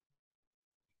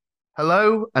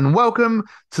Hello and welcome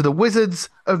to the Wizards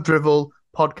of Drivel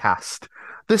podcast.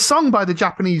 The song by the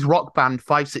Japanese rock band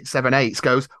 5678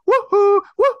 goes, woohoo,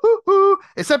 woohoo.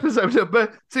 It's episode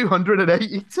number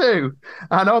 282.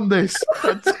 And on this...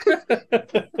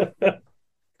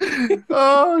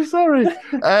 oh, sorry.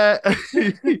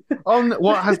 On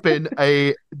what has been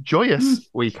a joyous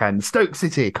weekend, Stoke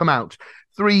City come out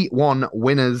 3-1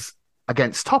 winners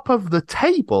against top of the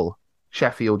table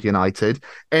Sheffield United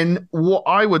in what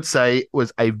I would say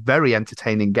was a very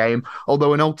entertaining game,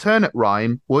 although an alternate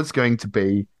rhyme was going to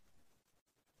be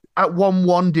at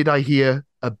 1-1 did I hear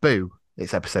a boo?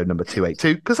 It's episode number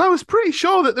 282 because I was pretty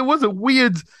sure that there was a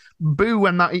weird boo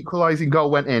when that equalising goal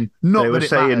went in. Not they were that it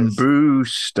saying matters.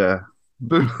 Brewster.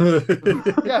 Boo.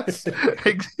 Yes.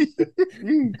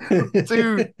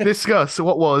 To discuss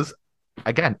what was,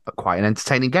 again, quite an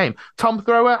entertaining game. Tom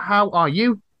Thrower, how are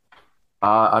you?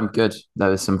 I'm good.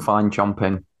 There was some fine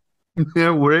chomping. It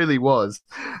really was.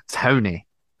 Tony,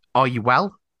 are you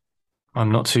well?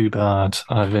 I'm not too bad.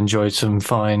 I've enjoyed some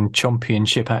fine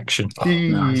championship action. Oh,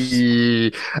 nice.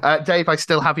 Dave, I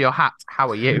still have your hat. How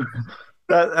are you?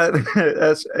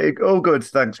 That's all good.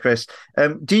 Thanks, Chris.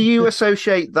 Do you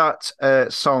associate that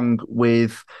song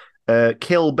with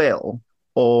Kill Bill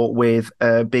or with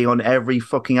being on every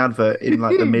fucking advert in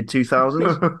like the mid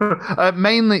 2000s?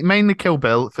 Mainly Kill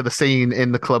Bill for the scene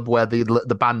in the club where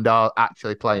the band are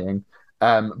actually playing.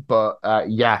 But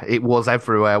yeah, it was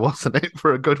everywhere, wasn't it,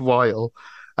 for a good while?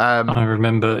 I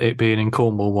remember it being in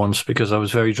Cornwall once because I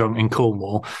was very drunk in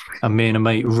Cornwall and me and a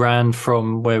mate ran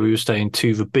from where we were staying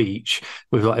to the beach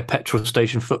with like a petrol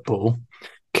station football,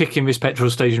 kicking this petrol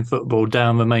station football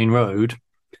down the main road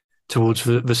towards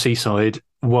the seaside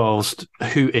whilst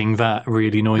hooting that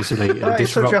really noisily and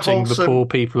disrupting the poor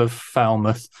people of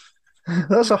Falmouth.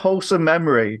 That's a wholesome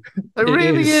memory. It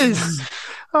really is.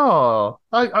 Oh,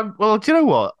 well, do you know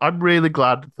what? I'm really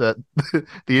glad that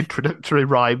the introductory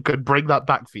rhyme could bring that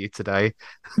back for you today.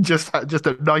 Just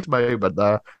a nice moment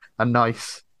there. A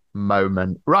nice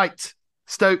moment. Right.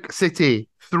 Stoke City,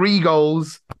 3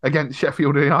 goals against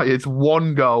Sheffield United's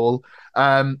 1 goal.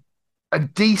 A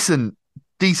decent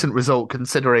result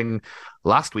considering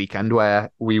last weekend where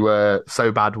we were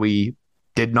so bad we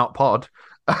did not pod.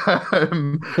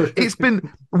 It's been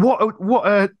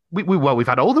we've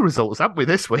had all the results, haven't we,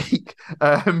 this week?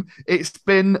 It's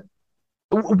been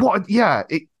what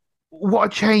a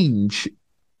change.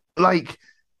 Like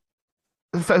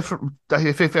if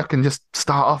I can just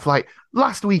start off, like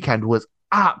last weekend was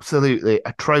absolutely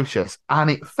atrocious, and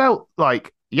it felt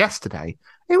like yesterday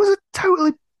it was a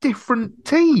totally different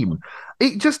team.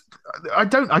 It just I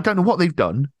don't know what they've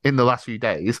done in the last few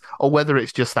days, or whether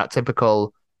it's just that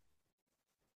typical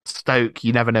Stoke,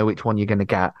 you never know which one you're going to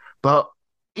get. But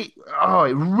it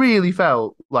really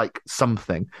felt like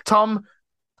something. Tom,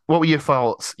 what were your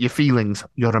thoughts, your feelings,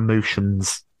 your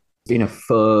emotions? It's been a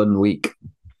fun week,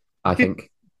 I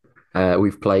think.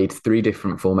 We've played 3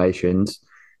 different formations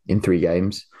in 3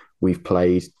 games. We've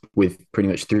played with pretty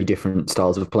much 3 different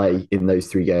styles of play in those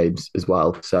 3 games as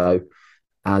well. So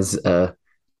as a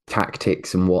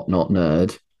tactics and whatnot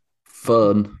nerd,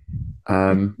 fun.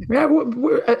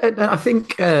 I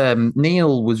think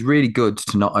Neil was really good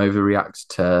to not overreact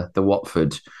to the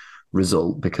Watford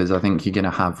result, because I think you're going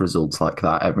to have results like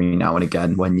that every now and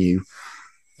again when you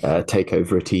take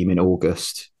over a team in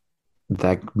August.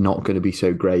 They're not going to be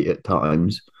so great at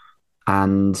times.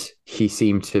 And he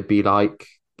seemed to be like,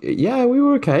 yeah, we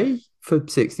were okay for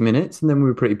 60 minutes and then we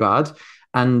were pretty bad.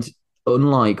 And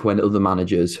unlike when other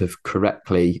managers have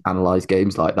correctly analysed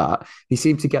games like that, he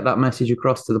seemed to get that message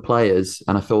across to the players.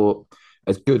 And I thought,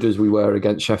 as good as we were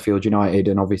against Sheffield United,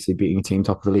 and obviously beating a team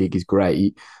top of the league is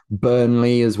great,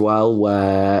 Burnley as well,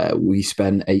 where we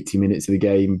spent 80 minutes of the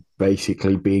game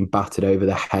basically being battered over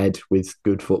the head with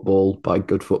good football by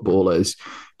good footballers,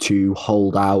 to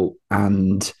hold out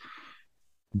and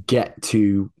get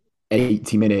to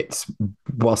 80 minutes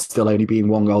while still only being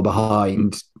 1 goal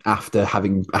behind after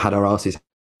having had our asses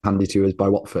handed to us by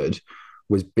Watford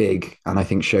was big, and I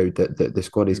think showed that the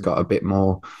squad has got a bit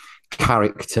more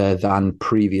character than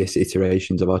previous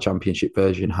iterations of our championship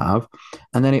version have.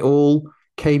 And then it all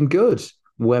came good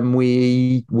when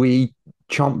we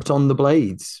chomped on the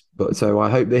blades. But so I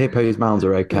hope the hippos' mouths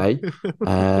are okay.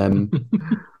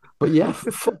 But yeah,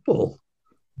 football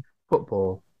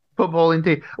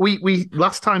Indeed. We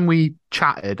last time we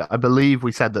chatted, I believe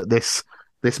we said that this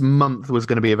month was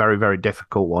going to be a very, very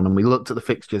difficult one, and we looked at the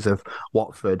fixtures of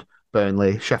Watford,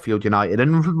 Burnley, Sheffield United,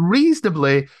 and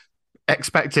reasonably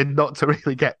expected not to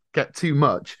really get too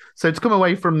much. So to come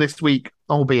away from this week,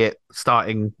 albeit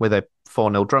starting with a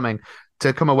 4-0 drumming,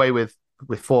 to come away with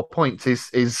 4 points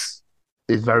is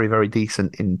is very, very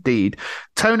decent indeed.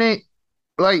 Tony,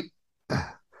 like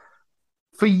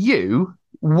for you,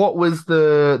 what was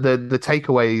the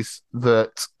takeaways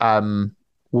that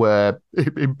were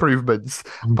improvements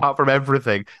apart from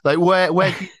everything? Like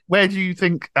where do you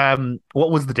think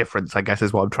what was the difference, I guess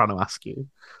is what I'm trying to ask you.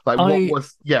 Like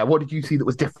what did you see that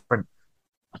was different?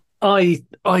 I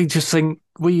just think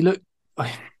we look. I'm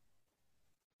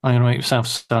going to make myself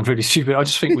sound really stupid. I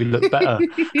just think we look better.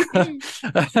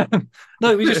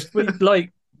 No, we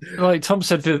like Tom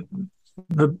said,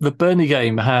 the Burnley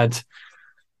game had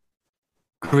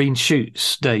green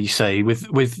shoots, dare you say,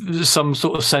 with some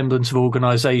sort of semblance of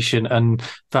organisation and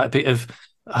that bit of,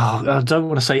 I don't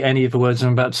want to say any of the words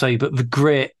I'm about to say, but the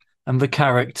grit and the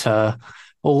character,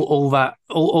 all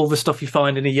the stuff you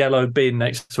find in a yellow bin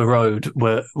next to a road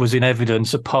was in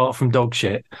evidence, apart from dog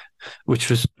shit, which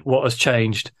was what has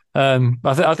changed.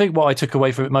 I think what I took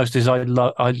away from it most is I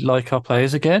like our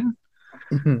players again.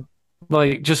 Mhm.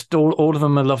 Like, just all of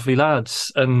them are lovely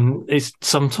lads, and it's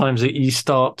sometimes you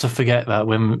start to forget that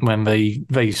when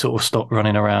they sort of stop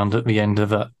running around at the end of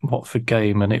that Watford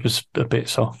game, and it was a bit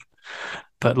soft.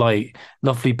 But like,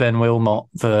 lovely Ben Wilmot,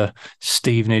 the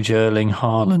Stevenage Erling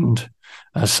Haaland,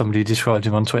 as somebody described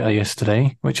him on Twitter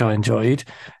yesterday, which I enjoyed.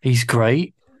 He's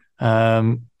great.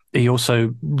 He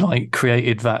also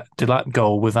created that Delap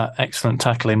goal with that excellent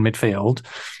tackle in midfield,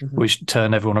 which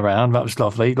turned everyone around. That was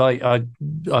lovely. Like, I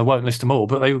won't list them all,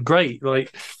 but they were great.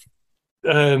 Like,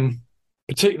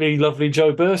 particularly lovely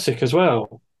Joe Bursick as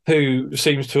well, who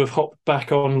seems to have hopped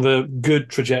back on the good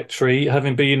trajectory,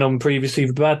 having been on previously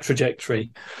the bad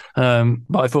trajectory. But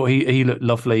I thought he looked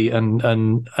lovely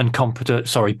and competent.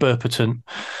 Sorry, burpetent.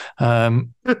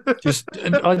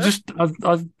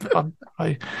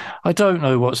 I don't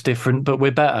know what's different, but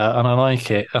we're better, and I like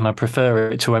it, and I prefer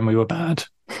it to when we were bad.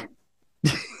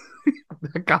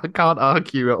 I can't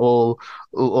argue at all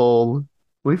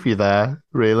with you there,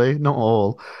 really. Not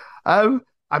all. I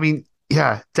mean,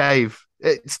 yeah, Dave,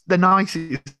 it's nice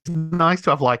to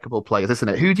have likable players, isn't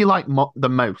it? Who do you like the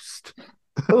most?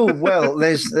 Oh well,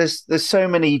 there's so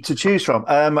many to choose from.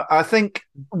 I think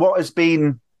what has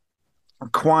been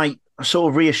quite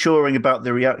sort of reassuring about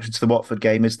the reaction to the Watford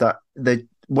game is that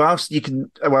whilst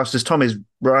as Tom is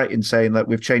right in saying that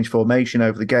we've changed formation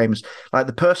over the games, like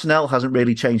the personnel hasn't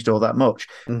really changed all that much.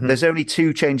 Mm-hmm. There's only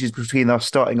two changes between our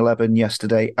starting 11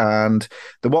 yesterday and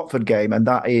the Watford game, and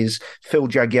that is Phil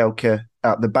Jagielka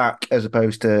at the back as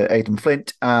opposed to Aidan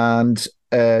Flint, and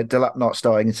Delap not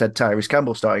starting instead Tyrese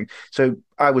Campbell starting. So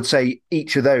I would say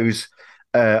each of those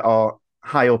are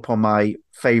high up on my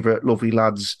favourite lovely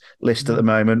lads list at the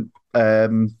moment. I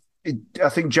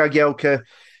think Jagielka,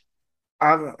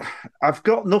 I've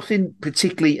got nothing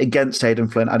particularly against Aidan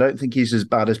Flint. I don't think he's as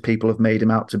bad as people have made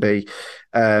him out to be.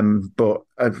 But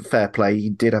fair play, he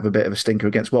did have a bit of a stinker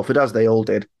against Watford, as they all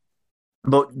did.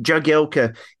 But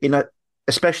Jagielka,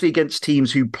 especially against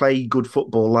teams who play good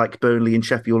football like Burnley and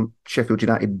Sheffield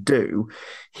United do,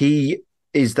 he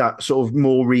is that sort of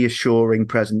more reassuring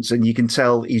presence. And you can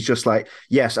tell he's just like,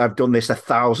 yes, I've done this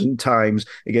 1,000 times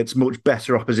against much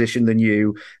better opposition than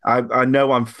you. I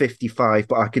know I'm 55,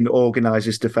 but I can organise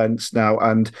this defence now.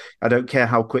 And I don't care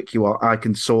how quick you are, I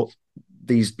can sort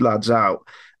these lads out.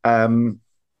 And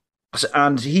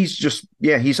he's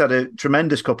had a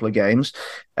tremendous couple of games.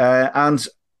 And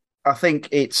I think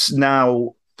it's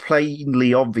now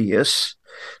plainly obvious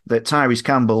that Tyrese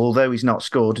Campbell, although he's not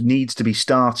scored, needs to be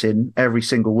starting every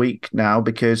single week now,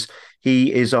 because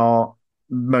he is our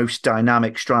most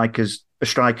dynamic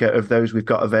striker of those we've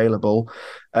got available.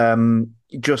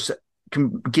 Just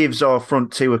gives our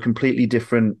front two a completely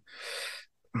different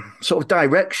sort of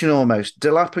direction almost.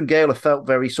 Delap and Gale have felt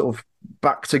very sort of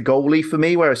back to goalie for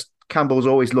me, whereas Campbell's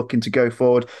always looking to go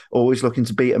forward, always looking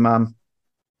to beat a man.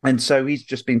 And so he's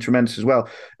just been tremendous as well.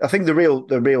 I think the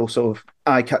real sort of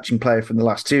eye-catching player from the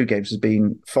last two games has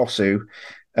been Fosu,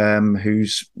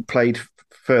 who's played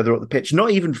further up the pitch, not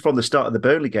even from the start of the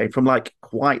Burnley game, from like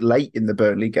quite late in the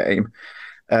Burnley game.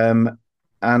 And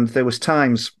there was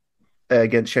times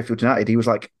against Sheffield United, he was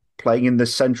like playing in the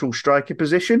central striker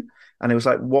position, and it was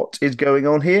like, what is going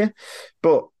on here?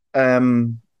 But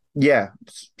yeah,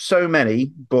 so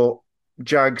many, but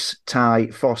Jags, Ty,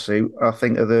 Fosu, I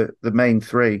think are the main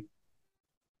three.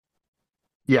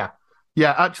 Yeah.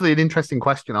 Yeah, actually, an interesting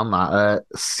question on that.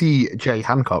 CJ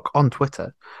Hancock on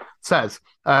Twitter says,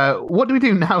 what do we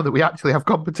do now that we actually have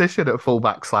competition at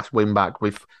fullback/wingback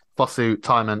with Fosu,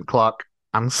 Tymon, Clark,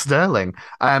 and Sterling?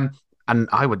 And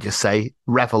I would just say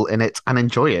revel in it and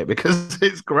enjoy it, because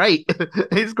it's great.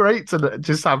 It's great to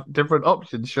just have different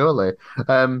options, surely.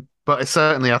 But it's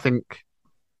certainly, I think,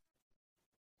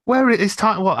 where it is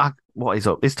time. what is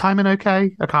up? Is Timon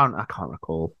okay? I can't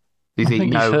recall. Is I he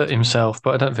think he's no? hurt himself,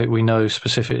 but I don't think we know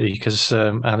specifically because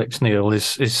Alex Neil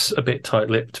is a bit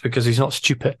tight-lipped because he's not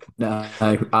stupid. No,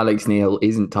 Alex Neil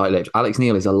isn't tight-lipped. Alex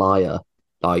Neil is a liar.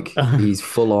 Like, he's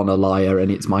full on a liar,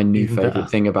 and it's my new Even favorite better.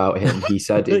 thing about him. He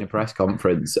said in a press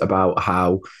conference about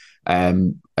how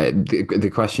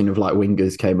the question of like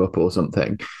wingers came up or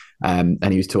something. And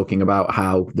he was talking about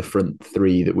how the front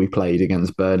three that we played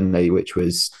against Burnley, which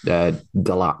was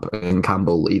Delap and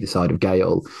Campbell either side of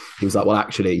Gale, he was like, well,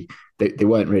 actually, they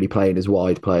weren't really playing as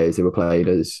wide players. They were playing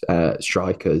as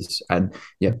strikers. And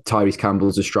yeah, Tyrese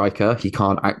Campbell's a striker. He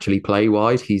can't actually play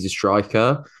wide. He's a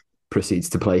striker. Proceeds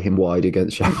to play him wide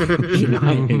against Sheffield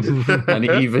United. And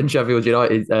even Sheffield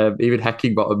United, even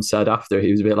Heckingbottom said after,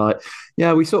 he was a bit like,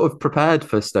 yeah, we sort of prepared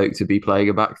for Stoke to be playing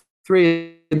a back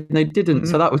three and they didn't.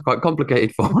 So that was quite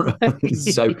complicated for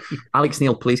us. So Alex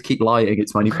Neil, please keep lying.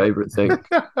 It's my new favourite thing.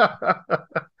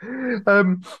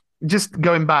 Just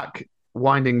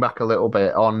winding back a little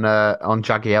bit on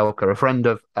Jagielka, a friend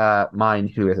of mine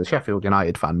who is a Sheffield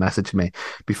United fan messaged me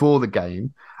before the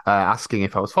game asking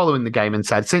if I was following the game and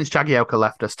said, since Jagielka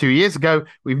left us 2 years ago,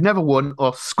 we've never won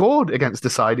or scored against the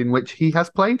side in which he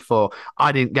has played for.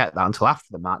 I didn't get that until after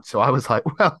the match, so I was like,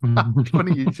 well,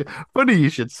 funny you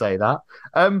should say that.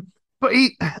 But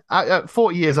he, at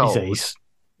 40 years old,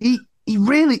 he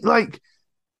really, like,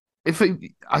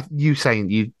 you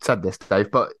said this,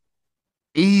 Dave, but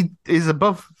he is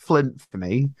above Flint for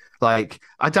me. Like,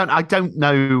 I don't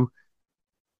know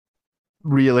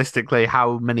realistically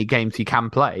how many games he can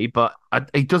play, but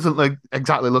he doesn't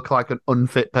exactly look like an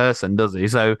unfit person, does he?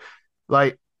 So,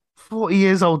 like, 40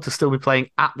 years old to still be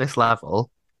playing at this level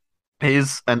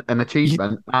is an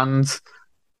achievement. And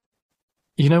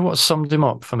you know what summed him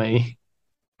up for me?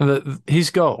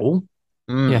 His goal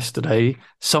yesterday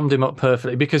summed him up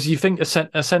perfectly, because you think a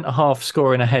centre half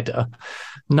scoring a header,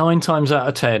 9 times out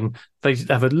of 10 they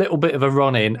have a little bit of a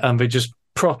run in and they just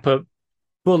proper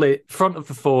bullet front of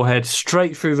the forehead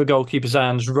straight through the goalkeeper's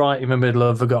hands right in the middle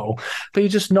of the goal, but he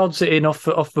just nods it in off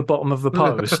the bottom of the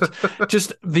post.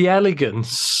 Just the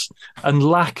elegance and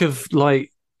lack of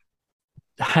like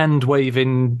hand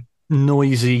waving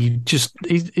noisy,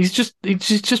 he's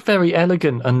just very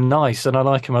elegant and nice, and I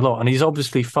like him a lot, and he's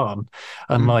obviously fun,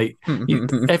 and like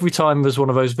every time there's one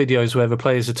of those videos where the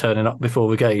players are turning up before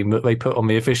the game that they put on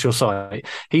the official site,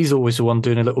 he's always the one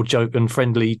doing a little joke and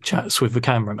friendly chats with the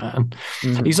cameraman.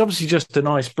 He's obviously just a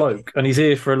nice bloke, and he's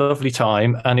here for a lovely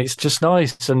time, and it's just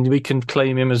nice, and we can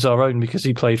claim him as our own because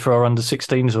he played for our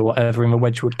under-16s or whatever in the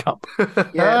Wedgwood Cup.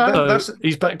 So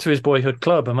he's back to his boyhood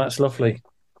club, and that's lovely.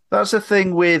 That's the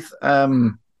thing with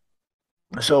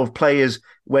sort of players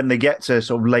when they get to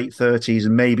sort of late 30s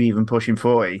and maybe even pushing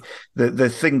 40. The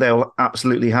thing they'll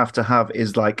absolutely have to have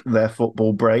is like their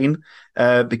football brain,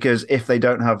 because if they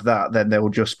don't have that, then they'll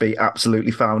just be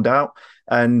absolutely found out.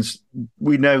 And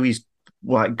we know he's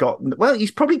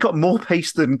he's probably got more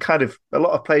pace than kind of a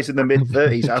lot of players in the mid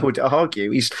 30s. I would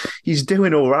argue he's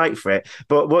doing all right for it,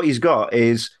 but what he's got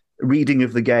is reading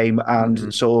of the game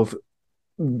and sort of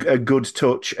a good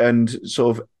touch and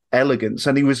sort of elegance,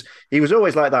 and he was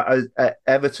always like that at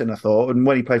Everton, I thought. And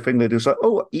when he played for England, it was like,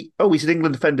 he's an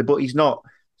England defender, but he's not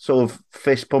sort of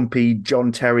fist pumpy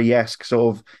John Terry-esque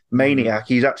sort of maniac.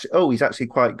 He's actually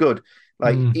quite good.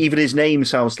 Like even his name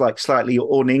sounds like slightly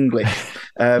un-English.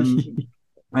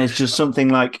 It's just something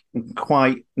like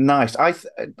quite nice.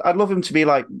 I'd love him to be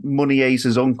like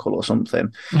Munier's uncle or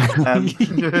something.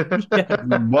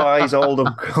 The wise old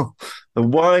uncle. The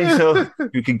wise old,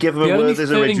 you could give him a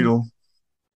Werther's original.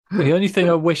 The only thing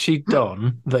I wish he'd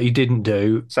done that he didn't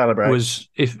do Celebrate was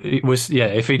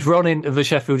if he'd run into the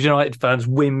Sheffield United fans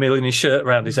windmilling his shirt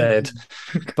around his head.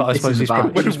 But I suppose he's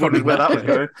probably where that was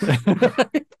going.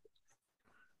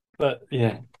 But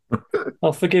yeah,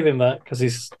 I'll forgive him that because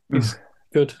he's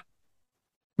good.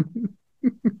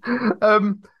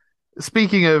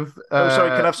 Speaking of, sorry,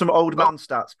 can I have some old man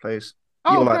stats, please?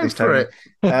 You'll like this, Tony.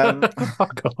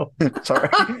 Sorry.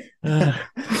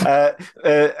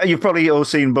 You've probably all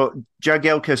seen, but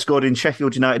Jagielka scored in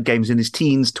Sheffield United games in his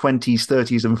teens, 20s,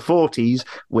 30s, and 40s,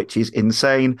 which is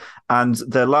insane. And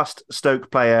the last Stoke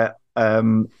player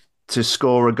to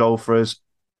score a goal for us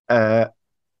at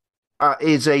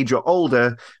his age or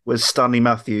older was Stanley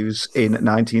Matthews in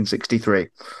 1963.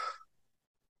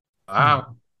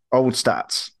 Wow. Old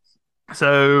stats.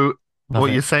 So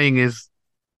what you're saying is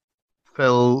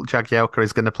Phil Jagielka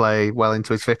is going to play well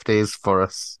into his 50s for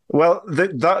us. Well,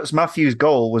 that's Matthews'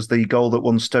 goal, was the goal that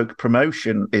won Stoke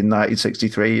promotion in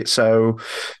 1963. So,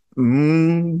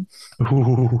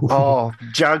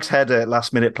 Jags header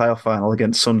last-minute playoff final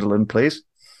against Sunderland, please.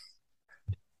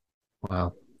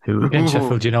 Wow. Against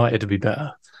Sheffield United to be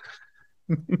better.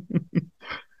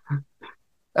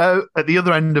 At the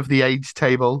other end of the age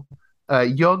table,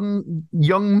 young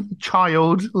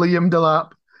child Liam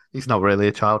Delap. He's not really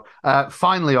a child.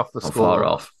 Finally off the Not score. far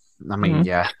off. I mean,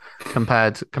 yeah,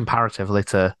 comparatively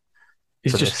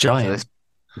He's to just this, giant.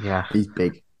 yeah, He's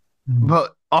big.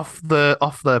 but off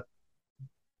the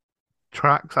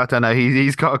tracks, I don't know.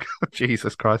 He's got a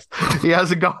Jesus Christ. He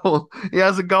has a goal. He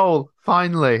has a goal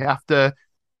finally after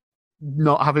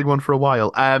not having one for a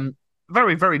while.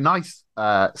 Very very nice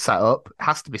setup.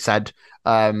 Has to be said.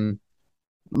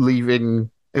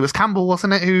 Leaving. It was Campbell,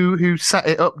 wasn't it, who set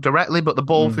it up directly, but the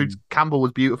ball through Campbell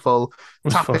was beautiful.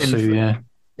 Was Fosu, yeah.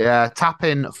 Yeah, tap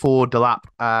in for Delap,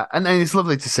 and it's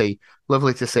lovely to see.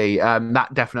 Lovely to see.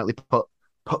 That definitely put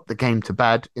the game to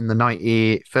bed in the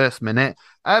 91st minute.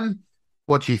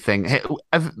 What do you think?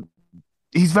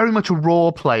 He's very much a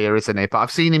raw player, isn't he? But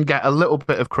I've seen him get a little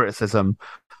bit of criticism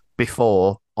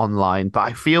before online, but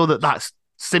I feel that that's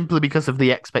simply because of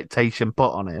the expectation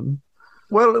put on him.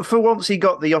 Well, for once, he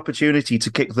got the opportunity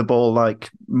to kick the ball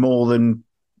like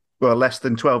less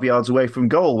than 12 yards away from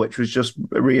goal, which was just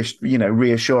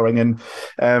reassuring. And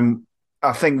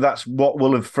I think that's what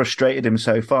will have frustrated him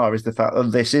so far is the fact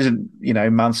that this isn't,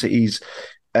 Man City's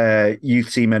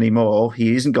youth team anymore.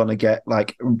 He isn't going to get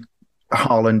like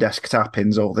Haaland-esque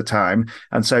tap-ins all the time.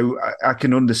 And so I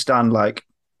can understand like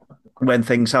when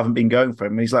things haven't been going for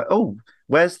him. He's like, oh,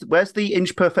 where's the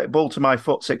inch perfect ball to my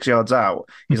foot 6 yards out?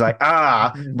 He's like,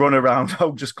 run around.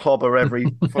 I'll just clobber every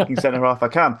fucking centre half I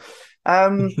can.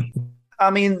 I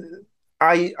mean,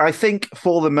 I think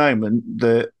for the moment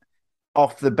that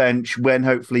off the bench, when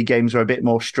hopefully games are a bit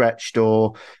more stretched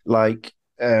or like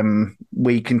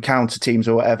we can counter teams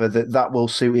or whatever, that will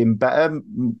suit him better,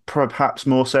 perhaps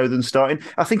more so than starting.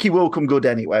 I think he will come good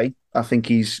anyway. I think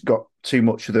he's got too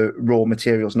much of the raw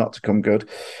materials not to come good.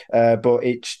 But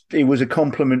it was a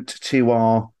compliment to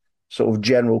our sort of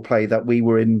general play that we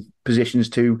were in positions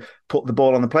to put the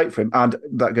ball on the plate for him. And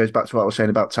that goes back to what I was saying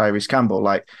about Tyrese Campbell.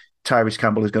 Like, Tyrese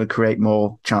Campbell is going to create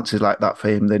more chances like that for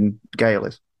him than Gale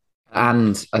is.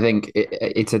 And I think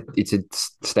it's a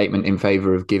statement in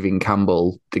favour of giving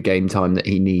Campbell the game time that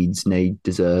he needs and he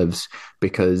deserves,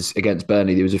 because against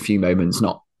Burnley there was a few moments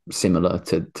not similar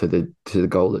to the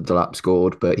goal that Delap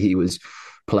scored, but he was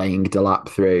playing Delap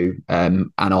through and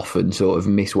often sort of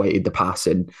misweighted the pass,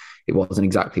 and it wasn't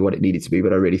exactly what it needed to be.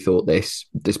 But I really thought this,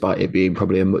 despite it being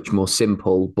probably a much more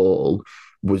simple ball,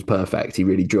 was perfect. He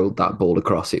really drilled that ball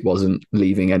across. It wasn't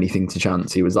leaving anything to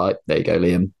chance. He was like, there you go,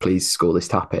 Liam, please score this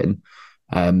tap in.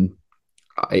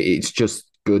 It's just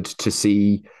good to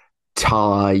see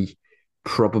Ty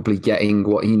probably getting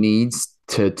what he needs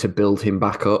to build him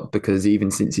back up, because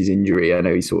even since his injury, I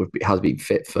know he sort of has been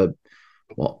fit for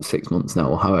 6 months now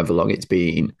or however long it's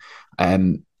been.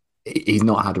 He's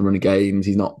not had a run of games.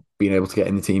 He's not been able to get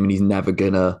in the team, and he's never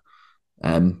gonna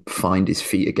find his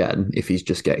feet again if he's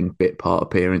just getting bit part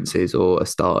appearances or a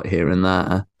start here and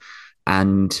there.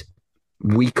 And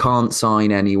we can't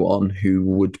sign anyone who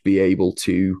would be able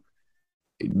to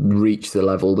reach the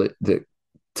level that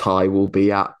Ty will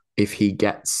be at if he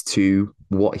gets to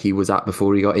what he was at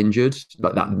before he got injured.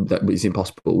 But that is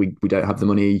impossible. We don't have the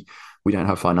money. We don't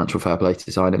have financial fair play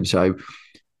to sign him. So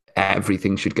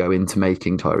everything should go into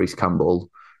making Tyrese Campbell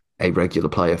a regular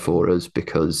player for us,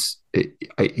 because it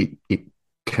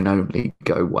can only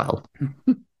go well.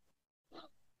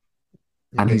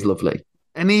 And he's lovely.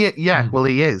 And he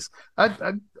is.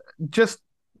 Just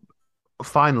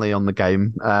finally on the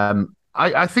game,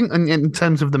 I think in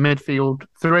terms of the midfield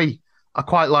three, I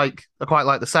quite like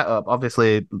the setup.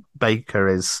 Obviously, Baker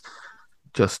is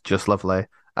just lovely.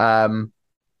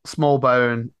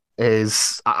 Smallbone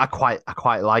is I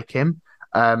quite like him.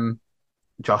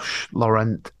 Josh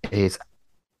Laurent is.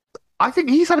 I think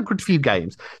he's had a good few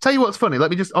games. Tell you what's funny. Let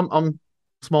me just on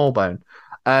Smallbone.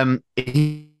 I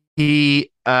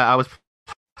was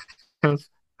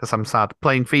because I'm sad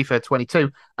playing FIFA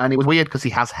 22, and it was weird because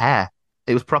he has hair.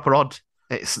 It was proper odd.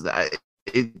 It's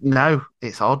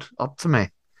it's odd to me.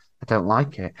 I don't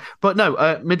like it. But no,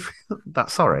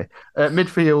 midfield.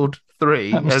 Midfield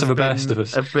three that must have the best of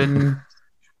us. Have been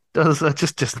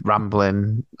just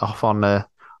rambling off on a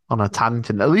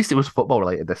tangent. At least it was football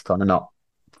related this time, and not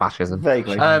fascism.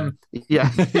 Vaguely. Yeah.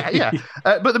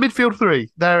 But the midfield three,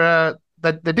 they're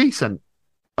decent.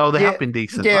 Oh, they have been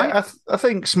decent. Yeah, right? I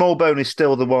think Smallbone is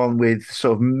still the one with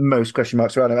sort of most question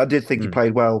marks around him. I did think he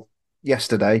played well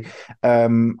yesterday.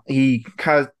 He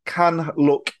can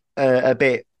look a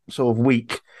bit sort of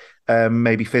weak,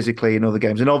 maybe physically in other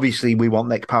games. And obviously we want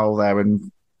Nick Powell there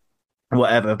and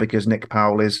whatever, because Nick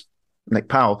Powell is Nick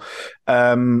Powell.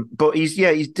 But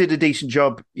he did a decent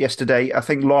job yesterday. I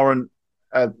think Laurent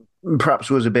perhaps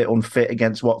was a bit unfit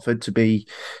against Watford, to be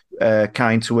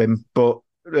kind to him, but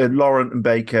Laurent and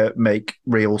Baker make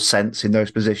real sense in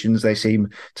those positions. They seem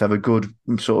to have a good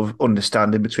sort of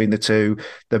understanding between the two.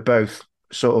 They're both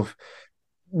sort of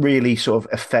really sort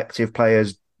of effective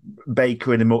players.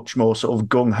 Baker in a much more sort of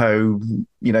gung-ho,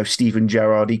 Steven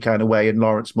Gerrard-y kind of way, and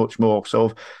Laurent's much more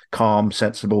sort of calm,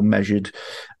 sensible, measured.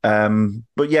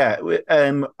 But yeah,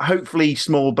 hopefully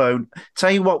Smallbone. Tell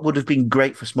you what would have been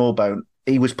great for Smallbone.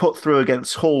 He was put through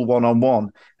against Hull 1-on-1.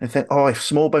 And I think, if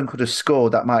Smallbone could have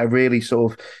scored, that might have really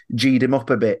sort of G'd him up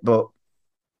a bit. But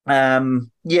Smallbone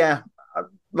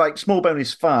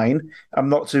is fine. I'm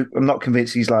not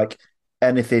convinced he's like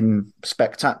anything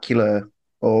spectacular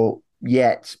or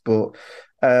yet, but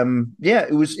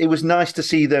it was nice to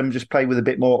see them just play with a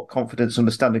bit more confidence,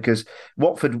 understanding, because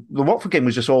the Watford game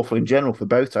was just awful in general for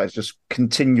both sides, just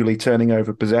continually turning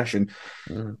over possession.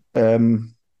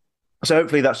 So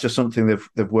hopefully that's just something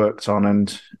they've worked on,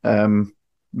 and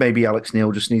maybe Alex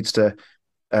Neil just needs to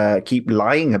keep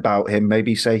lying about him.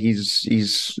 Maybe say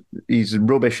he's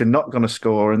rubbish and not going to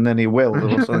score, and then he will.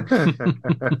 Or something.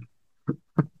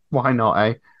 Why not,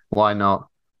 eh? Why not?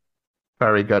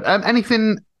 Very good.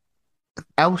 Anything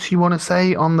else you want to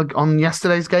say on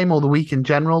yesterday's game or the week in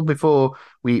general before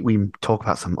we talk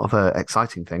about some other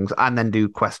exciting things and then do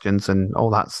questions and all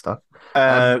that stuff?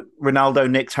 Ronaldo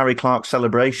nicked Harry Clark's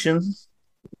celebration.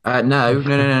 No.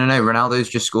 Ronaldo's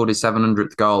just scored his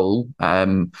 700th goal,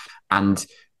 and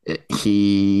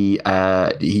he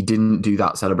didn't do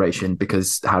that celebration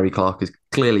because Harry Clark has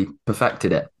clearly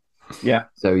perfected it. Yeah,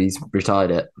 so he's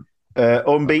retired it.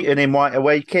 Unbeaten in white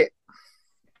away kit.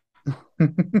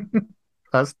 Morgan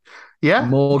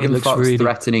looks Fox really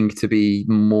threatening to be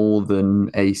more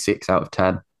than a 6 out of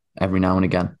 10 every now and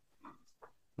again.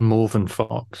 More than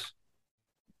Fox.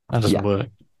 That doesn't work.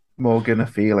 Morgan a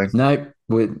feeling. No,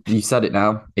 you said it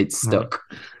now. It's stuck.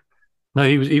 No,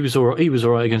 he was all right. He was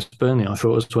all right against Burnley, I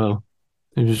thought, as well.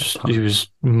 He was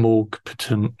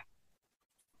Morg-potent.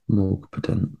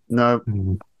 Morg-potent. No.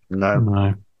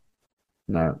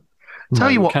 Tell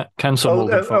you what. Cancel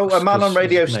Morgan Fox. A man on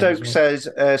Radio Stoke says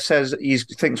he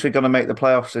thinks we're going to make the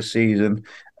playoffs this season.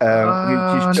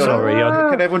 Sorry.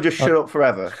 Can everyone just shut up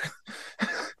forever?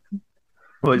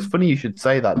 Well, it's funny you should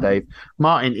say that, Dave.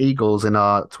 Martin Eagles in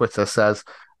our Twitter says,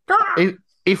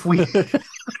 if we...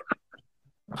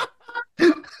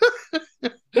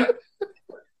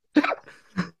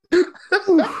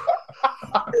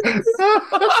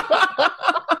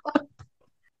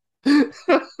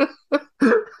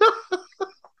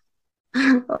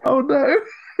 Oh no!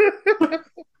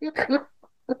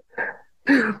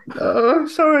 Oh,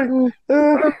 sorry.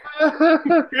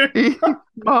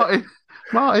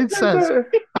 Martin says.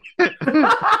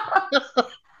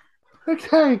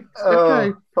 Okay.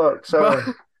 Oh, fuck, sorry.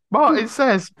 Martin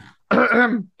says.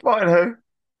 Martin who?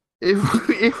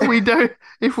 If we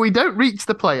don't reach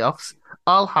the playoffs,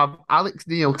 I'll have Alex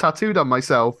Neil tattooed on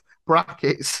myself.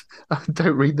 Brackets. I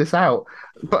don't read this out,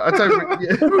 but I don't.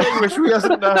 Wish we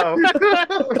hasn't now.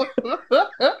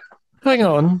 Hang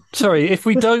on. Sorry. If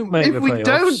we don't make the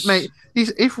playoffs,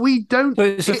 if we don't, so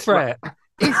it's a threat.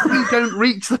 If we don't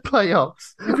reach the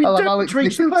playoffs, if we don't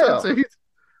reach the playoffs, tattooed.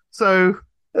 So,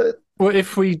 well,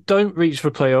 if we don't reach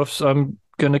the playoffs, I'm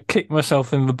gonna kick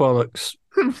myself in the bollocks.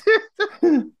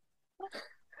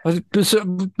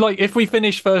 Like, if we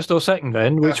finish first or second,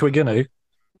 then which we're gonna.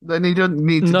 Then he doesn't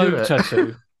need to do it.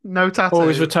 Tattoo. No tattoo.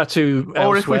 Or is the tattoo elsewhere?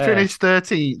 Or if we finish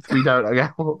 13th, we don't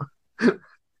again.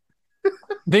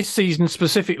 This season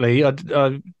specifically, I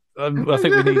think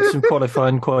we need some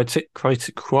qualifying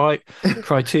criteria.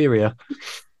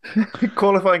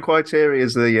 Qualifying criteria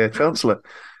is the Chancellor.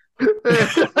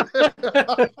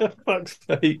 Fuck's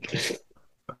sake.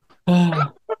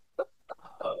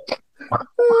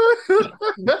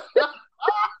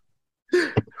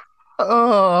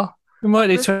 Oh. We might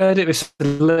need to edit this a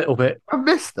little bit. I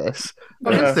missed this.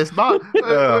 Mark,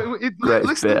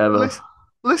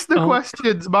 listen to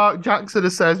questions. Mark Jackson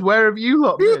says, "Where have you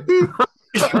lot been?"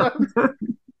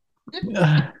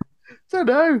 Don't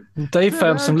know. Dave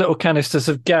found some little canisters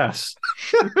of gas.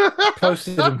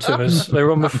 Posted them to us. They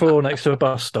were on the floor next to a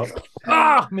bus stop.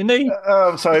 My knee.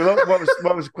 I'm sorry. What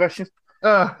was the question?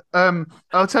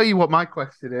 I'll tell you what my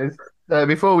question is.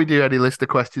 Before we do any list of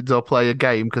questions or play a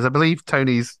game, because I believe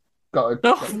Tony's got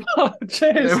a...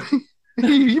 cheers.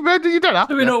 You don't have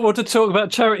Do we not want to talk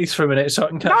about charities for a minute so I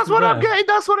can catch That's what I'm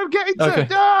getting to. Okay.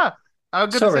 I'm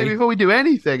going to say Sorry. before we do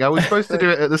anything, I was supposed to do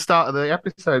it at the start of the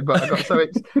episode, but I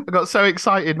got so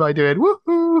excited by doing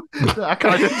woohoo that I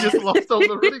kind of just lost all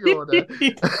the running order.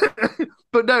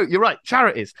 But no, you're right.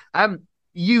 Charities.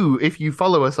 If you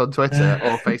follow us on Twitter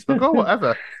or Facebook or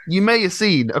whatever, you may have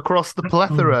seen across the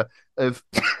plethora of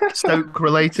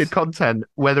Stoke-related content,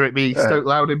 whether it be Stoke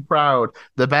Loud and Proud,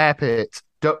 The Bear Pit,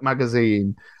 Duck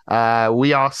Magazine,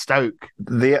 We Are Stoke,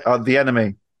 the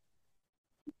enemy.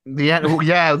 The enemy.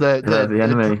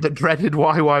 The dreaded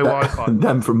YYY file.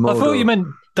 Them from Mordor. I thought you meant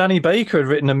Danny Baker had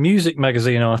written a music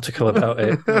magazine article about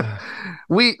it.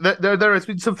 There has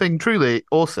been something truly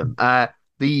awesome.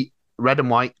 The red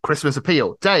and white Christmas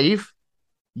appeal. Dave,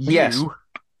 Yes.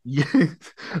 you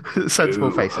sensible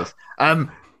faces.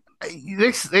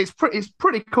 It's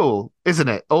pretty cool, isn't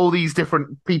it? All these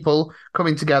different people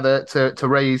coming together to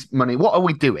raise money. What are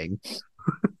we doing?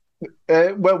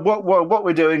 Well, what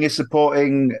we're doing is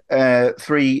supporting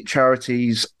three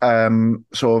charities,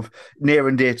 sort of near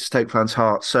and dear to Stoke fans'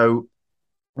 hearts. So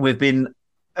we've been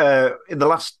in the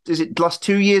last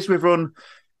 2 years we've run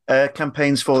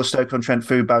campaigns for the Stoke-on-Trent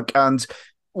Food Bank, and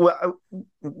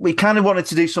we kind of wanted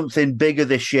to do something bigger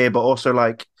this year, but also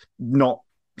like not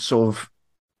sort of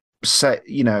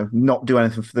not do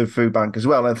anything for the food bank as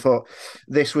well. I thought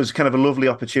this was kind of a lovely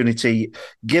opportunity,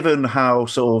 given how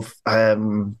sort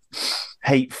of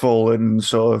hateful and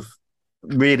sort of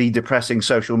really depressing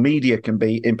social media can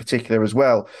be in particular as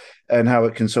well, and how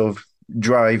it can sort of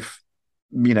drive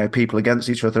people against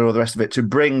each other, all the rest of it, to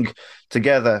bring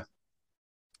together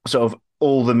sort of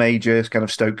all the major kind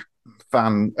of Stoke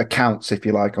fan accounts, if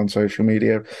you like, on social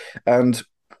media, and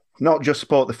not just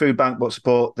support the food bank, but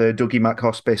support the Dougie Mac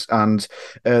Hospice and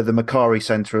the Macari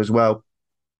Centre as well.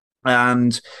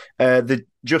 And the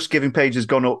Just Giving page has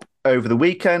gone up over the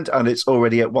weekend, and it's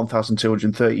already at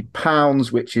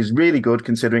 £1,230, which is really good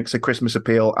considering it's a Christmas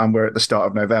appeal and we're at the start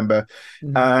of November.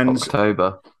 And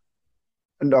October.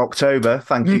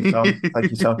 Thank you, Tom.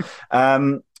 Thank you, Tom.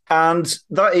 And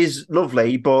that is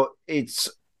lovely, but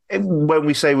when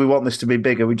we say we want this to be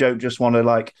bigger, we don't just want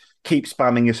to keep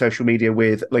spamming your social media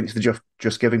with links to the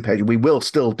Just Giving page. We will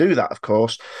still do that, of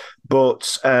course,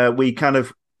 but we kind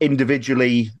of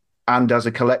individually and as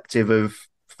a collective of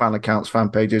fan accounts, fan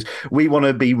pages, we want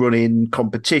to be running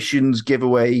competitions,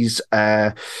 giveaways,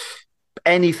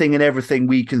 anything and everything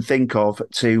we can think of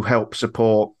to help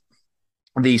support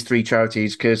these three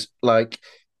charities, because I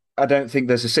don't think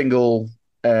there's a single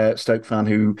Stoke fan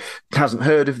who hasn't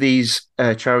heard of these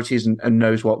charities and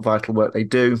knows what vital work they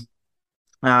do.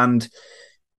 And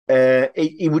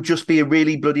it would just be a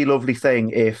really bloody lovely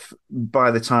thing if by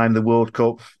the time the World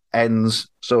Cup ends,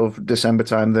 sort of December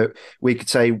time, that we could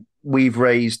say we've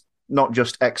raised not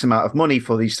just X amount of money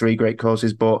for these three great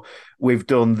causes, but we've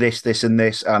done this, this, and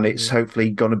this, and it's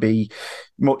hopefully going to be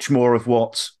much more of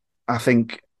what I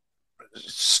think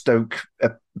Stoke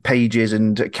pages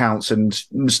and accounts and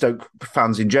Stoke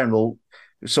fans in general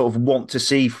sort of want to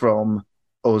see from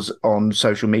us on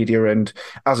social media and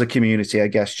as a community, I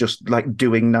guess, just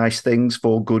doing nice things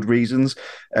for good reasons,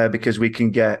 because we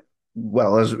can get,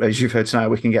 well, as you've heard tonight,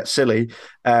 we can get silly,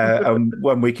 and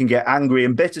when we can get angry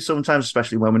and bitter sometimes,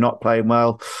 especially when we're not playing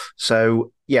well.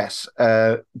 So yes,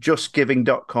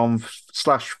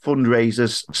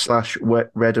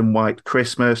 justgiving.com/fundraisers/red and white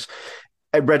Christmas,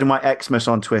 Red and White Xmas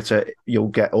on Twitter. You'll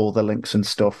get all the links and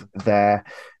stuff there.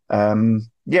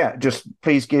 Just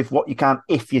please give what you can,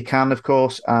 if you can, of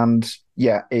course. And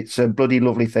yeah, it's a bloody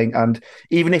lovely thing. And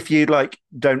even if you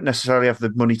don't necessarily have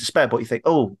the money to spare, but you think,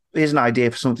 oh, here's an idea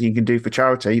for something you can do for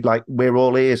charity, we're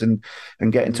all ears and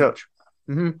get in touch.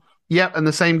 Mm-hmm. Yeah, and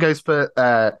the same goes for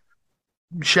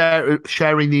sharing the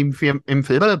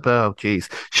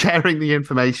sharing the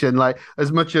information,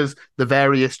 as much as the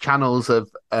various channels of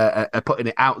are putting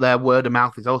it out there. Word of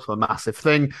mouth is also a massive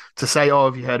thing. To say, oh,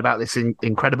 have you heard about this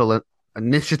incredible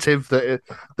initiative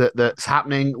that's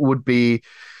happening, would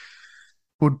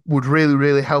really,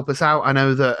 really help us out. I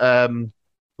know that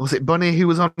was it Bunny who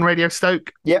was on Radio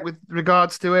Stoke with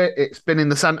regards to it. It's been in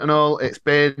the Sentinel, it's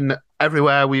been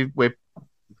everywhere. We're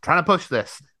trying to push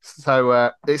this.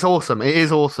 So it's awesome. It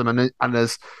is awesome. And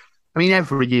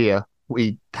every year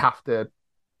we have to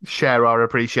share our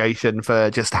appreciation for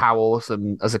just how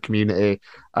awesome as a community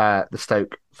the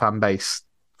Stoke fan base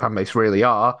really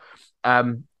are.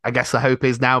 I guess the hope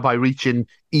is now, by reaching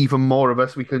even more of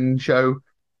us, we can show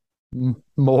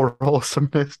more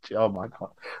awesomeness. Oh my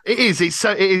God. It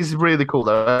is really cool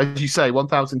though. As you say,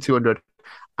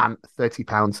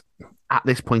 £1,230 at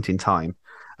this point in time.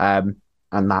 And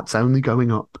that's only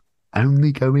going up.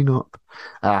 Just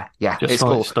it's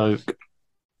cool. Stoke.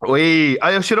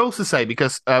 I should also say,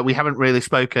 because we haven't really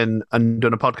spoken and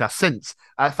done a podcast since,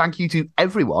 thank you to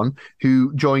everyone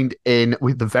who joined in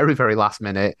with the very, very last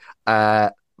minute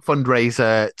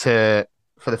fundraiser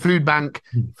for the food bank,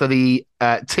 for the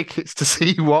tickets to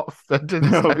see Watford.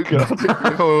 Oh, God.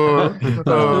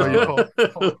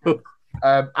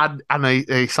 And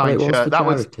a signed Well, it was shirt. for That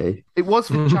was charity. it was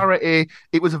for charity.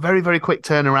 It was a very, very quick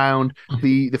turnaround.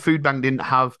 The food bank didn't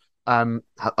have a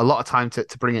lot of time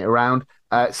to bring it around.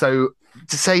 So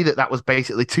to say that was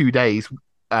basically 2 days,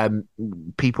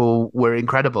 people were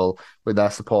incredible with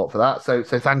their support for that. So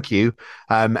thank you,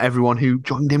 everyone who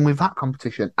joined in with that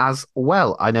competition as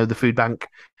well. I know the food bank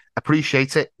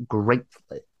appreciate it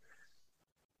greatly.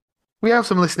 We have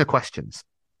some listener questions,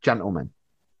 gentlemen.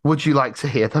 Would you like to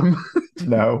hear them?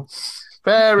 No.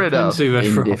 Fair enough.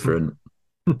 Indifferent.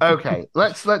 Okay,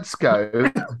 let's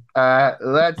go.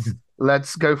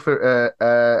 Let's go for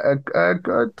a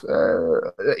good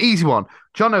easy one.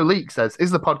 John O'Leek says, "Is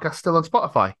the podcast still on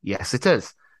Spotify?" Yes, it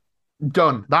is.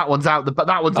 Done. That one's out. But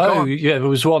that one's gone. Yeah, there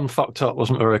was one fucked up,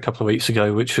 wasn't there, a couple of weeks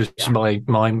ago, which was my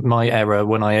error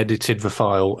when I edited the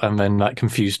file, and then that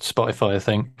confused Spotify, I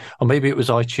think, or maybe it was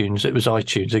iTunes. It was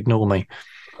iTunes. Ignore me.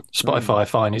 Spotify,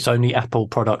 fine. It's only Apple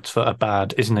products that are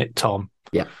bad, isn't it, Tom?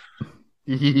 Yeah.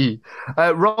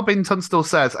 Robin Tunstall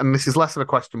says, and this is less of a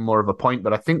question, more of a point,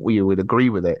 but I think we would agree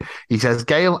with it. He says,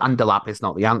 Gale and Delap is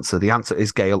not the answer. The answer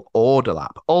is Gale or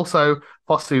Delap. Also,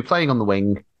 Fosu playing on the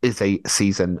wing is a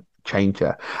season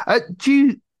changer.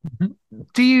 Did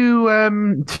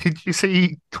you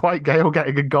see Dwight Gale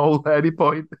getting a goal at any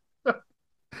point?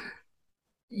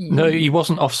 No, he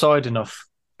wasn't offside enough.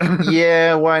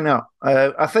 Yeah, why not?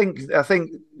 I think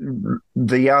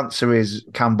the answer is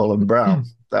Campbell and Brown.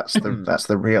 That's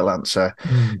the real answer,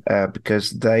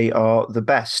 because they are the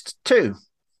best too.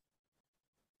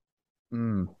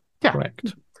 Yeah,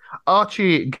 correct.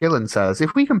 Archie Gillen says,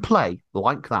 if we can play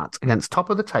like that against top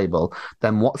of the table,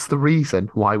 then what's the reason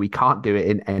why we can't do it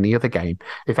in any other game?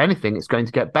 If anything, it's going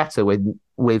to get better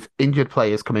with injured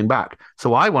players coming back.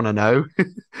 So I want to know,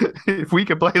 if we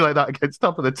can play like that against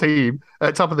top of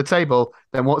the table,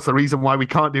 then what's the reason why we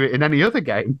can't do it in any other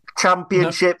game?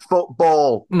 Championship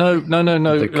football. No.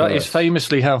 That is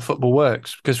famously how football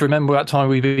works. Because remember that time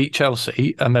we beat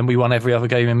Chelsea and then we won every other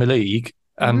game in the league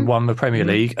and won the Premier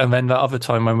League, and then that other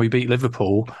time when we beat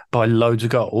Liverpool by loads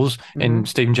of goals in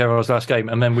Steven Gerrard's last game,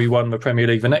 and then we won the Premier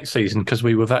League the next season because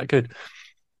we were that good.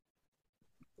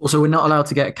 Also, we're not allowed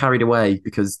to get carried away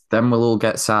because then we'll all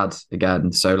get sad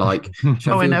again. So, like,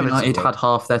 Sheffield United had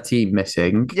half their team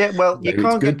missing. Yeah, well, you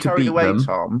can't get carried away,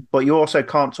 Tom, but you also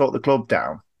can't talk the club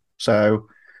down. So,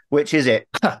 which is it?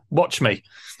 Watch me.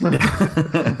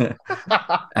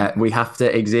 We have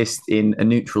to exist in a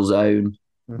neutral zone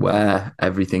where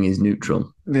everything is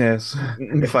neutral. Yes.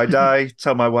 If I die,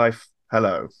 tell my wife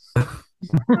hello.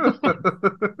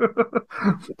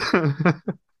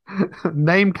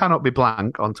 Name cannot be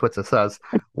blank on Twitter says,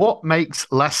 what makes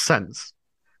less sense?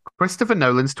 Christopher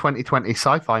Nolan's 2020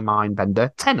 sci-fi mindbender,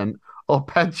 Tenet, or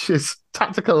Pedge's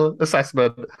tactical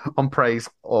assessment on praise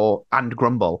and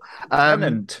grumble?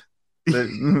 Tenet.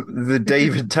 The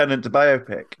David Tennant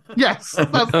biopic. Yes,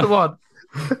 that's the one.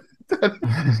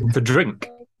 For drink.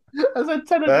 I said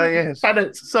Tenet. Yes.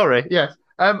 Tenet, sorry, yes.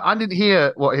 I didn't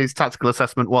hear what his tactical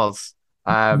assessment was.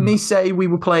 Didn't he say we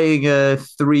were playing a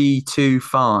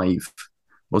 3-2-5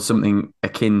 or something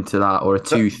akin to that, or a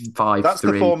 2-5-3? That's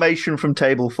the formation from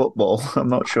table football. I'm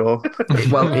not sure.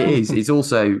 Well, it is. It's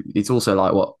also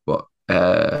like what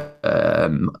Guardiola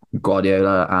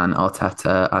and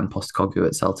Arteta and Postecoglou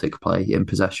at Celtic play in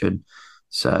possession.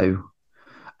 So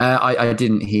I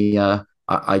didn't hear.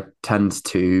 I tend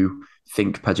to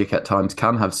think Pejic at times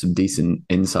can have some decent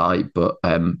insight, but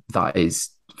that is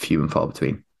few and far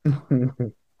between.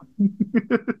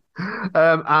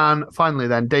 And finally,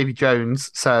 then, Davy Jones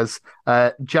says,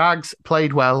 Jags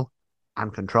played well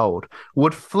and controlled.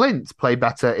 Would Flint play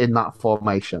better in that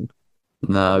formation?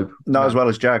 No. Not as well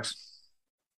as Jags.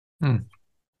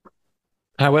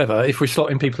 However, if we're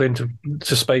slotting people into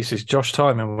spaces, Josh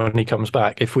Timon, when he comes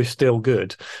back, if we're still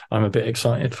good, I'm a bit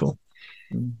excited for.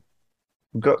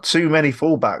 We've got too many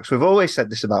fullbacks. We've always said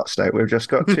this about Stoke. We've just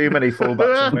got too many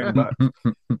fullbacks and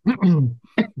wingbacks.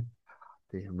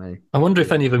 Dear me. I wonder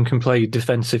if any of them can play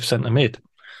defensive centre mid.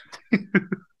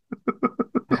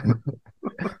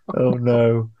 Oh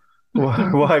no!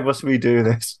 Why must we do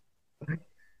this?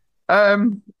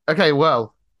 Okay,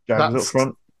 well, Jags up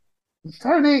front.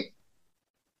 Tony,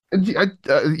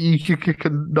 you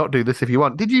can not do this if you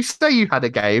want. Did you say you had a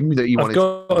game that you wanted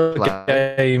to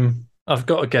play? I've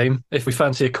got a game. If we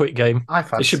fancy a quick game,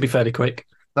 it should be fairly quick.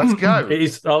 Let's go. It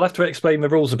is. I'll have to explain the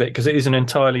rules a bit because it is an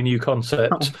entirely new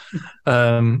concept.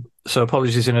 So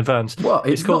apologies in advance. What?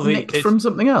 It's called not nicked from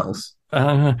something else?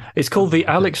 It's called the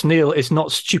Alex Neil is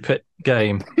not stupid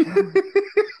game.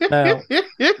 Now,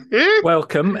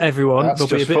 welcome everyone. That's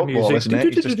There'll be a bit football, of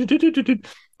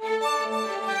music.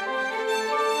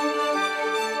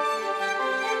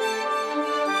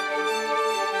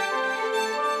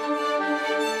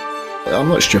 I'm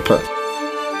not stupid.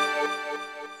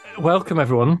 Welcome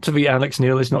everyone to the Alex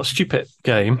Neil is not stupid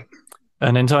game,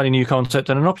 an entirely new concept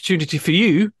and an opportunity for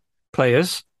you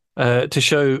players to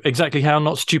show exactly how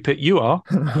not stupid you are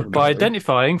by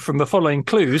identifying from the following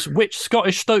clues which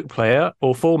Scottish Stoke player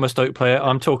or former Stoke player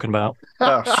I'm talking about.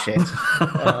 Oh, shit.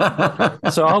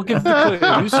 So I'll give the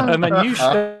clues and then you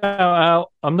shout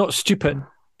out, I'm not stupid,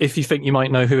 if you think you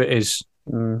might know who it is.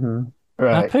 Mm-hmm.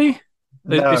 Right. Happy?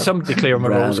 No. Is somebody clear on the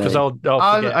rules? Because I'll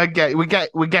forget.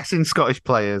 We're guessing Scottish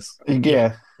players.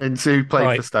 Yeah. And who played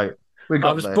Right. for Stoke.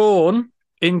 I was born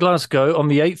in Glasgow on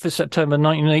the 8th of September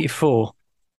 1984.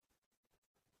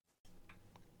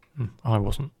 I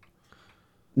wasn't.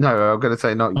 No, I'm going to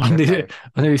say not. I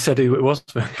nearly said who it was.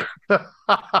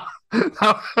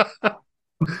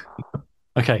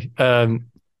 Okay.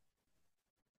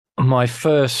 My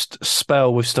first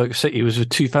spell with Stoke City was the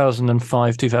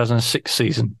 2005-2006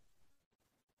 season.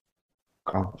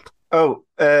 God. Oh,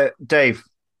 Dave.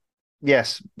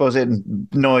 Yes, buzz in.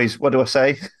 Noise. What do I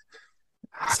say?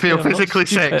 I feel physically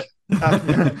sick.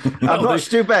 I'm not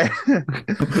stupid.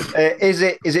 Is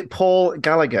it Paul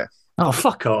Gallagher? Oh,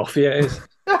 fuck off. Yeah, it is.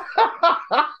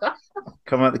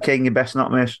 Come out the king, you best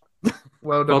not miss.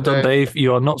 Well done, Well done, Dave.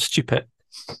 You are not stupid.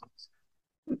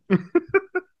 Can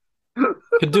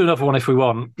do another one if we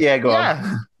want. Yeah, go on.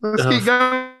 Yeah. Let's keep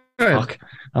going. Fuck.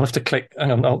 I'll have to click.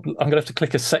 Hang on. I'm going to have to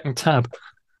click a second tab.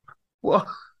 What?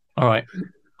 All right.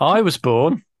 I was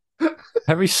born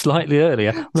very slightly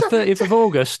earlier, the 30th of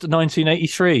August,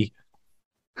 1983.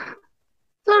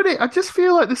 Tony, I just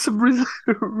feel like there's some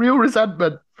real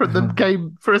resentment from the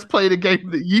game for us playing a game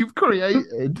that you've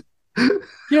created.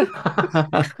 Yeah.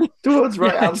 Towards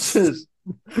right Yes. answers.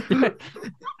 Yeah.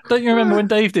 Don't you remember when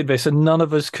Dave did this and none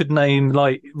of us could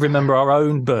remember our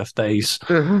own birthdays?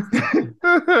 No.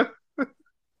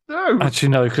 Actually,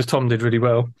 no, because Tom did really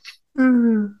well.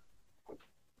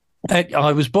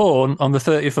 I was born on the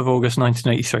 30th of August,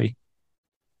 1983.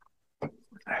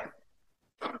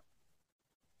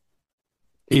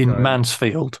 In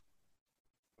Mansfield.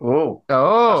 Oh.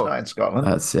 Oh. That's not in Scotland.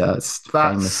 That's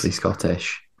famously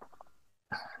Scottish.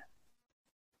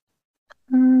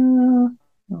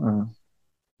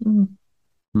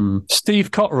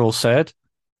 Steve Cotterill said,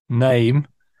 name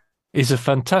is a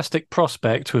fantastic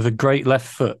prospect with a great left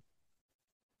foot.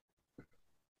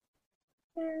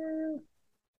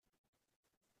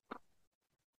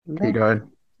 Keep going.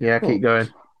 Yeah, keep going.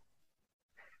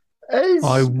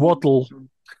 I waddle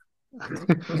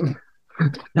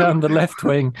down the left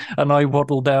wing and I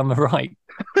waddle down the right.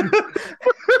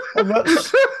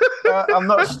 I'm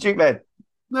not stupid.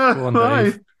 No, Go on, right.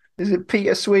 Dave. Is it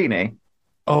Peter Sweeney?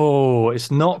 Oh,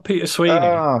 it's not Peter Sweeney.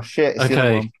 Oh, shit. It's the other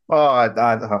Okay.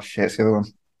 one. Oh, shit. It's the other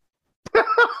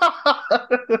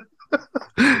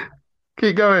one.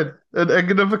 Keep going. And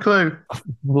another clue.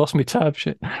 Lost my tab.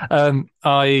 Shit.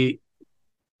 I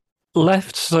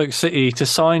left Stoke City to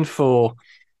sign for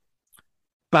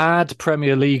bad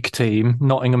Premier League team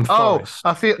Nottingham Forest.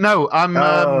 I feel no. I'm.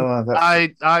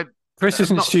 I. Chris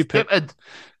isn't not stupid.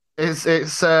 It's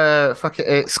fuck it.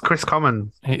 It's Chris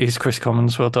Commons. It is Chris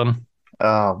Commons. Well done.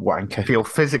 Oh, wanker. I feel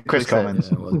physically Chris Commons.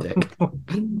 sick. Well, dick.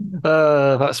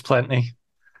 That's plenty.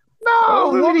 No,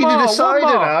 we one need more, to decide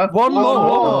one it more. now. One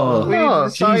more. We need to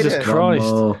decide Jesus it.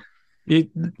 Christ.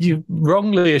 You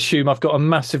wrongly assume I've got a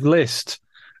massive list.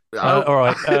 All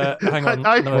right, hang on.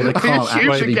 No, There I can't assumed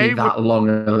the actually be game that long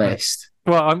a list.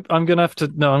 well, I'm gonna have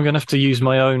to use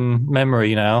my own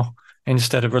memory now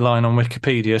instead of relying on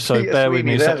Wikipedia. So Peter bear with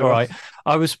me. Sweeney, All there's one. right,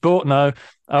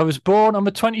 I was born on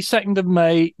the 22nd of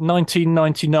May,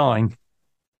 1999.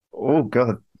 Oh,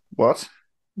 God. What?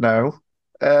 No.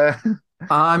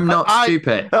 I'm not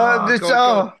stupid.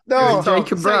 God. No. Is it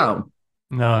Jacob say it. Brown?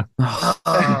 No,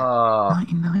 Oh.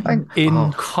 99. in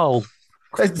Oh, Hull.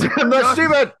 I'm not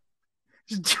stupid.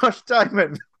 It's Josh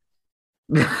Diamond.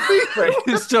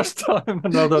 It's just time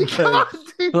another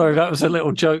thing. Sorry, that was a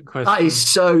little joke question.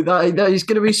 that is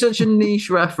going to be such a niche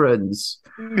reference.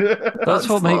 That's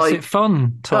what makes like- it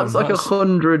fun, Tom. That's like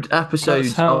 100 episodes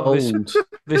that's how old.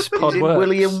 this pod Is it works.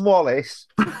 William Wallace?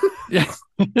 Yeah.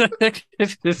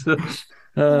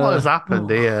 What has happened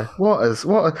here? Well,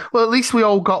 at least we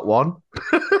all got one.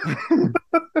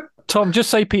 Tom, just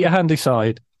say Peter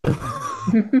Handyside.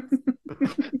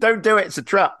 Don't do it. It's a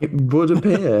trap. It would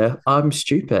appear I'm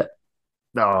stupid.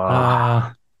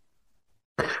 Oh,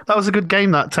 that was a good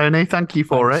game, that, Tony. Thank you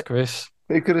for Thanks, it. Chris.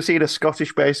 We could have seen a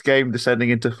Scottish-based game descending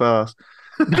into farce.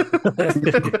 I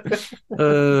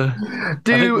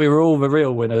think we were all the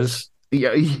real winners.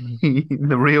 Yeah,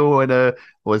 the real winner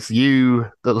was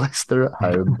you, the listener at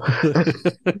home.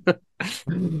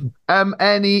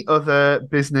 Any other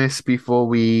business before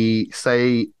we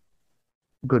say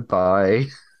goodbye?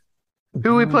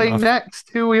 Who are we playing next?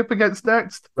 Who are we up against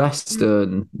next?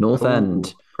 Preston, North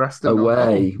End, Preston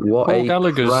away. What Paul a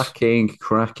Gallagher's.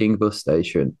 cracking bus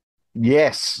station.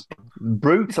 Yes,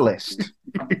 brutalist.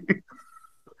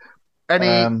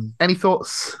 Any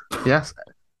thoughts? Yes.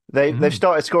 They've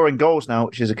started scoring goals now,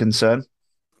 which is a concern.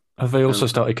 Have they also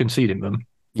started conceding them?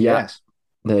 Yes,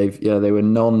 They were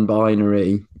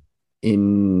non-binary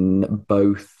in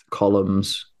both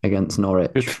columns against Good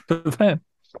Norwich. for them.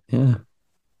 Yeah.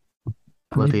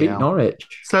 Bloody They beat hell. Norwich.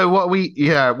 So how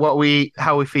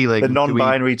are we feeling? the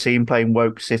non-binary team playing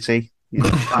woke City. You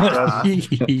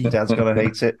know, Dad's gonna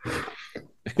hate it.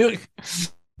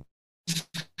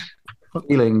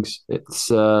 Feelings. It's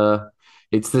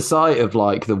the sight of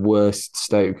like the worst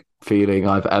Stoke feeling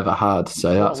I've ever had.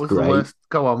 So What that's was great. the worst?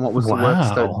 Go on. What was the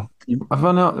worst? Wow. Have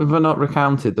I not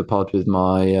recounted the pod with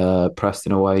my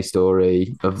Preston away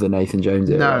story of the Nathan Jones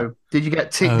era? No. Did you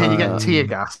get tear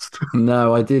gassed?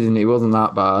 No, I didn't. It wasn't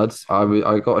that bad.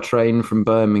 I got a train from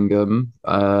Birmingham,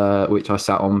 which I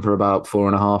sat on for about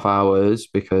 4.5 hours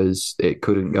because it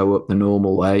couldn't go up the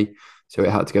normal way. So it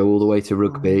had to go all the way to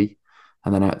Rugby,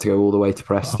 and then I had to go all the way to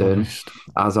Preston.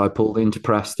 As I pulled into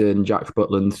Preston, Jack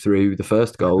Butland threw the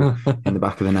first goal in the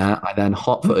back of the net. I then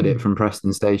hot-footed it from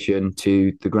Preston Station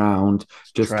to the ground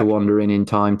just to wander in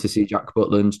time to see Jack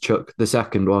Butland chuck the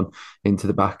second one into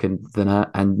the back of the net,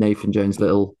 and Nathan Jones'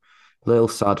 little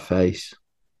sad face.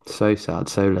 So sad,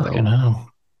 so little. You know.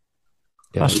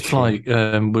 Yeah, That's it's like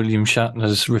William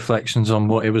Shatner's reflections on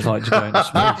what it was like to go into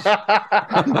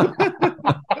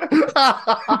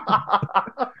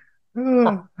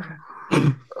Oh,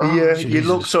 Yeah, he Jesus.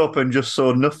 looked up and just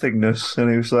saw nothingness, and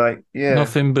he was like, "Yeah,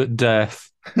 Nothing but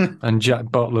death and Jack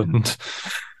Butland.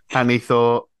 and he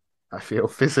thought, I feel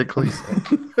physically sick.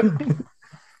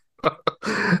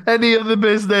 Any other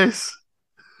business?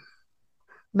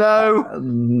 No.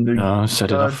 No, I said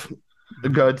Good. enough.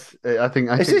 Good. I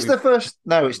think. Is this the first?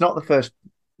 No, it's not the first.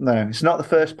 No, it's not the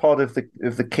first pod of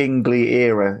the Kingly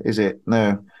era, is it?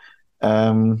 No.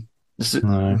 No.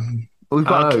 We've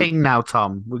got a king now,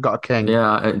 Tom. We've got a king.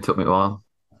 Yeah, it took me a while.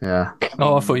 Yeah.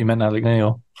 Oh, I thought you meant Alec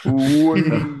Neil.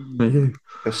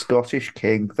 A Scottish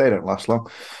king. They don't last long.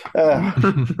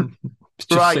 It's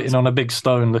just sitting on a big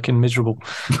stone looking miserable.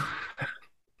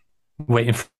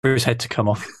 Waiting for his head to come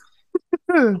off.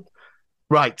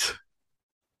 Right.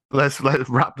 Let's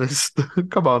wrap this.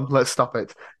 Come on, let's stop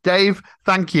it. Dave,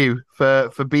 thank you for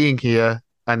being here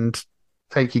and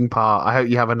taking part. I hope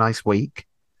you have a nice week.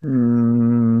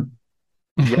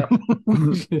 Yeah.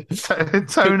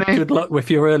 Tony. Good luck with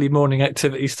your early morning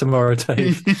activities tomorrow,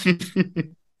 Dave.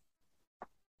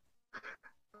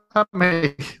 That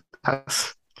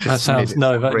sounds we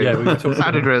were talking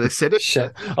sounded really silly.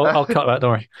 Shit. I'll cut that,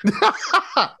 don't worry.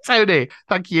 Tony,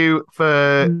 thank you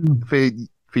for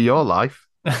your life.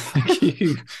 Thank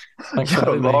you. Thanks for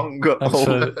having me.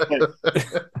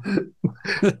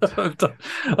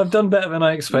 I've done better than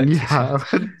I expected. Yeah.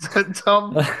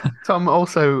 Tom,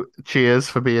 also cheers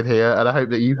for being here, and I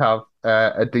hope that you have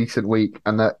a decent week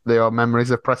and that your memories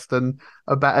of Preston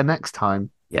are better next time.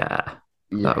 Yeah.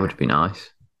 That would be nice.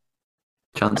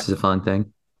 Chance is a fine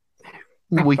thing.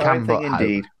 We can, but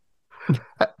indeed.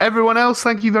 Everyone else,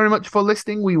 thank you very much for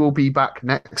listening. We will be back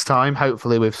next time,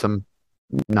 hopefully with some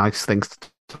nice things to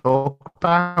talk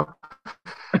about.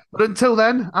 But until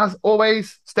then, as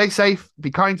always, stay safe,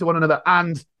 be kind to one another,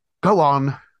 and go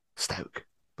on, Stoke.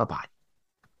 Bye-bye.